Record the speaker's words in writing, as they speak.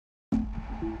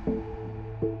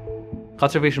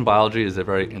Conservation biology is a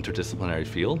very interdisciplinary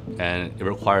field, and it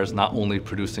requires not only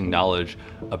producing knowledge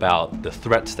about the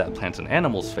threats that plants and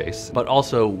animals face, but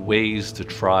also ways to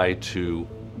try to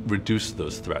reduce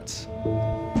those threats.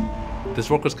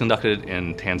 This work was conducted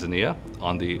in Tanzania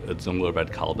on the Adzungwa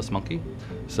red colobus monkey.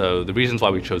 So the reasons why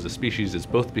we chose the species is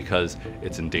both because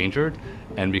it's endangered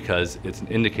and because it's an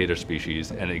indicator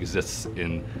species and it exists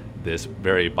in this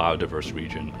very biodiverse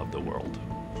region of the world.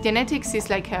 Genetics is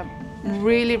like a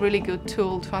really good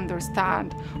tool to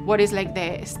understand what is like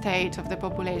the state of the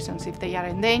populations, if they are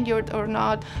endangered or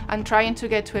not, and trying to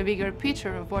get to a bigger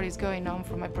picture of what is going on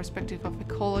from a perspective of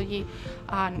ecology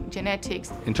and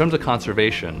genetics. In terms of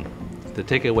conservation, the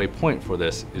takeaway point for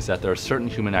this is that there are certain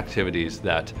human activities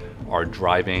that are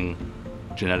driving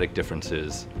genetic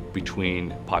differences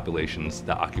between populations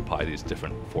that occupy these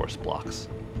different forest blocks.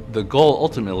 The goal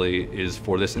ultimately is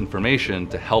for this information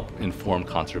to help inform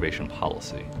conservation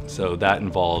policy. So that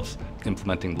involves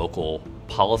implementing local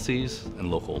policies and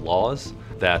local laws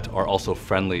that are also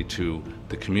friendly to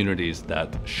the communities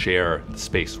that share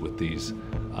space with these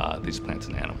plants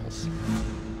and animals.